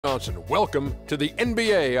Johnson, welcome to the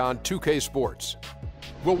NBA on 2K Sports.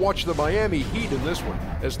 We'll watch the Miami Heat in this one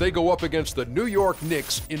as they go up against the New York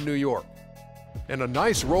Knicks in New York. And a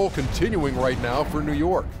nice roll continuing right now for New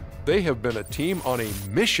York. They have been a team on a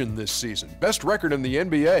mission this season. Best record in the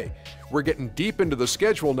NBA. We're getting deep into the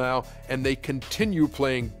schedule now, and they continue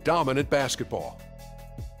playing dominant basketball.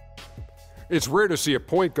 It's rare to see a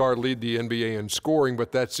point guard lead the NBA in scoring,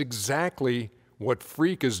 but that's exactly what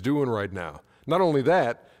Freak is doing right now. Not only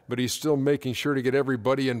that, but he's still making sure to get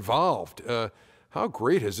everybody involved. How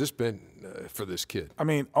great has this been for this kid? I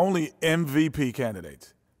mean, only MVP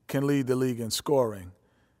candidates can lead the league in scoring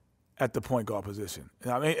at the point guard position.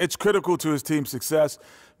 I mean, it's critical to his team's success.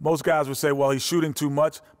 Most guys would say, well, he's shooting too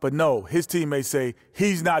much. But no, his teammates say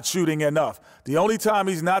he's not shooting enough. The only time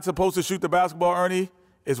he's not supposed to shoot the basketball, Ernie,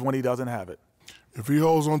 is when he doesn't have it. If he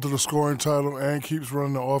holds on to the scoring title and keeps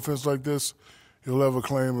running the offense like this, he'll have a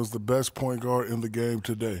claim as the best point guard in the game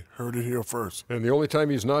today. Heard it here first. And the only time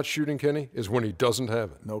he's not shooting, Kenny, is when he doesn't have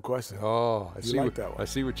it. No question. Oh, I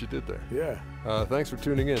see what you did there. Yeah. Thanks for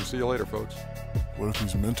tuning in. See you later, folks. What if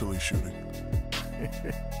he's mentally shooting?